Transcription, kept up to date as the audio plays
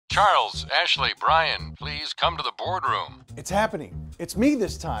Charles, Ashley, Brian, please come to the boardroom. It's happening. It's me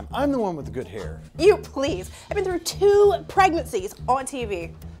this time. I'm the one with the good hair. You please. I've been through 2 pregnancies on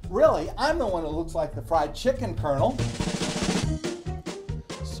TV. Really? I'm the one who looks like the fried chicken, Colonel.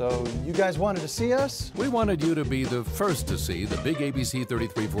 So you guys wanted to see us? We wanted you to be the first to see the big ABC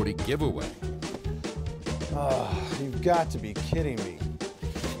 3340 giveaway. You've got to be kidding me.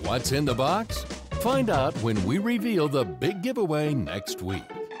 What's in the box? Find out when we reveal the big giveaway next week.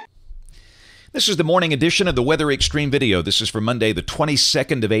 This is the morning edition of the Weather Xtreme video. This is for Monday, the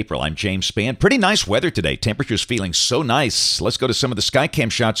 22nd of April. I'm James Spann. Pretty nice weather today. Temperature's feeling so nice. Let's go to some of the Skycam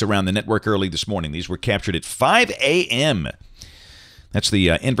shots around the network early this morning. These were captured at 5 a.m. That's the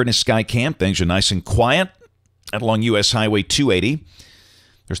Inverness Skycam. Things are nice and quiet out along U.S. Highway 280.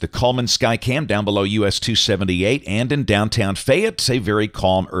 There's the Coleman Skycam down below U.S. 278. And in downtown Fayette, a very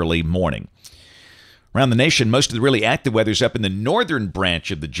calm early morning. Around the nation, most of the really active weather's up in the northern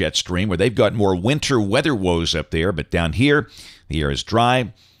branch of the jet stream, where they've got more winter weather woes up there. But down here, the air is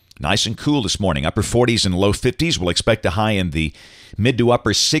dry, nice and cool this morning. Upper 40s and low 50s. We'll expect a high in the mid to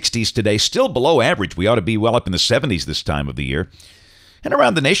upper 60s today. Still below average. We ought to be well up in the 70s this time of the year. And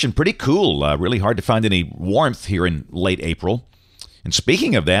around the nation, pretty cool. Really hard to find any warmth here in late April. And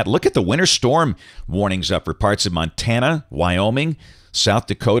speaking of that, look at the winter storm warnings up for parts of Montana, Wyoming, South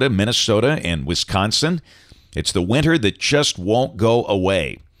Dakota, Minnesota, and Wisconsin. It's the winter that just won't go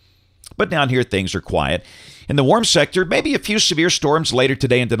away. But down here, things are quiet. In the warm sector, maybe a few severe storms later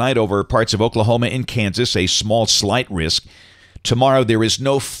today and tonight over parts of Oklahoma and Kansas, a small, slight risk. Tomorrow, there is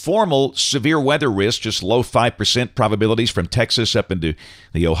no formal severe weather risk, just low 5% probabilities from Texas up into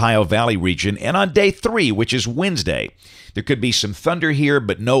the Ohio Valley region. And on day 3, which is Wednesday, there could be some thunder here,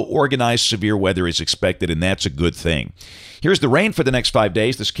 but no organized severe weather is expected, and that's a good thing. Here's the rain for the next 5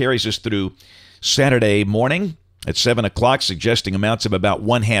 days. This carries us through Saturday morning at 7 o'clock, suggesting amounts of about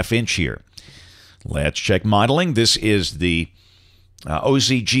 1/2 inch here. Let's check modeling. This is the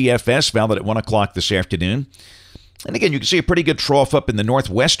OZGFS, valid at 1 o'clock this afternoon. And again, you can see a pretty good trough up in the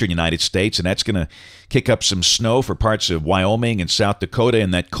northwestern United States, and that's going to kick up some snow for parts of Wyoming and South Dakota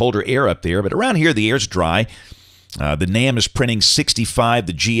and that colder air up there. But around here, the air's dry. The NAM is printing 65.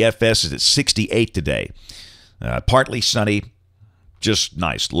 The GFS is at 68 today. Partly sunny, just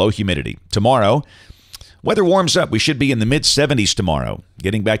nice, low humidity. Tomorrow, weather warms up. We should be in the mid-70s tomorrow,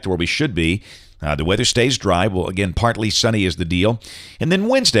 getting back to where we should be. The weather stays dry. Well, again, partly sunny is the deal. And then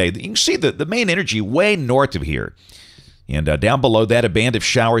Wednesday, you can see the main energy way north of here. And down below that, a band of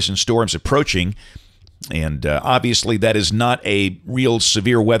showers and storms approaching. And obviously, that is not a real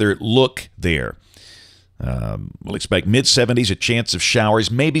severe weather look there. We'll expect mid-70s, a chance of showers,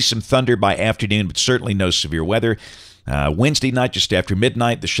 maybe some thunder by afternoon, but certainly no severe weather. Wednesday night, just after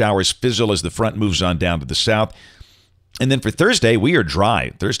midnight, the showers fizzle as the front moves on down to the south. And then for Thursday, we are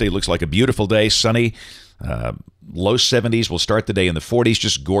dry. Thursday looks like a beautiful day, sunny, low 70s. We'll start the day in the 40s,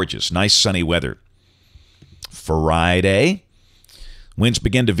 just gorgeous, nice sunny weather. Friday, winds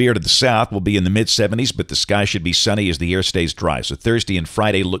begin to veer to the south. We'll be in the mid-70s, but the sky should be sunny as the air stays dry. So Thursday and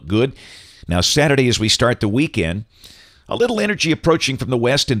Friday look good. Now, Saturday, as we start the weekend, a little energy approaching from the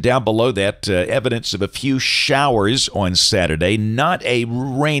west, and down below that, evidence of a few showers on Saturday. Not a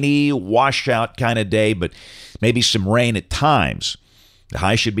rainy, washout kind of day, but maybe some rain at times. The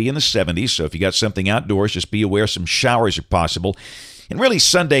high should be in the 70s, so if you got something outdoors, just be aware some showers are possible. And really,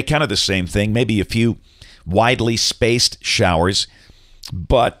 Sunday, kind of the same thing. Maybe a few widely spaced showers,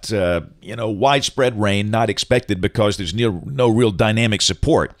 but, widespread rain not expected because there's no real dynamic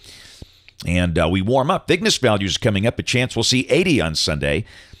support. And we warm up. Thickness values coming up. A chance we'll see 80 on Sunday.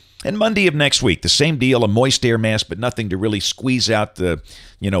 And Monday of next week, the same deal, a moist air mass, but nothing to really squeeze out the,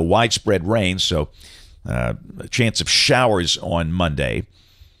 widespread rain. So a chance of showers on Monday.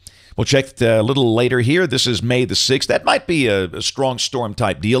 We'll check a little later here. This is May the 6th. That might be a strong storm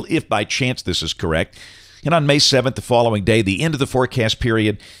type deal if by chance this is correct. And on May 7th, the following day, the end of the forecast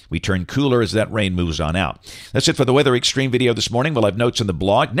period, we turn cooler as that rain moves on out. That's it for the Weather Xtreme video this morning. We'll have notes on the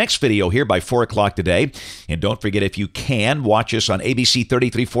blog. Next video here by 4 o'clock today. And don't forget, if you can, watch us on ABC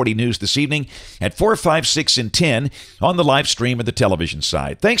 3340 News this evening at 4, 5, 6, and 10 on the live stream and the television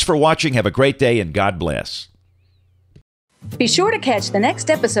side. Thanks for watching. Have a great day, and God bless. Be sure to catch the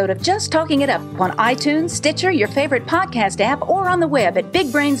next episode of Just Talking It Up on iTunes, Stitcher, your favorite podcast app, or on the web at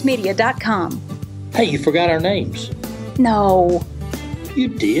bigbrainsmedia.com. Hey, you forgot our names. No. You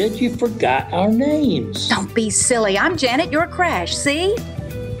did. You forgot our names. Don't be silly. I'm Janet, you're Crash, see?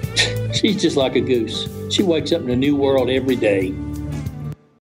 She's just like a goose. She wakes up in a new world every day.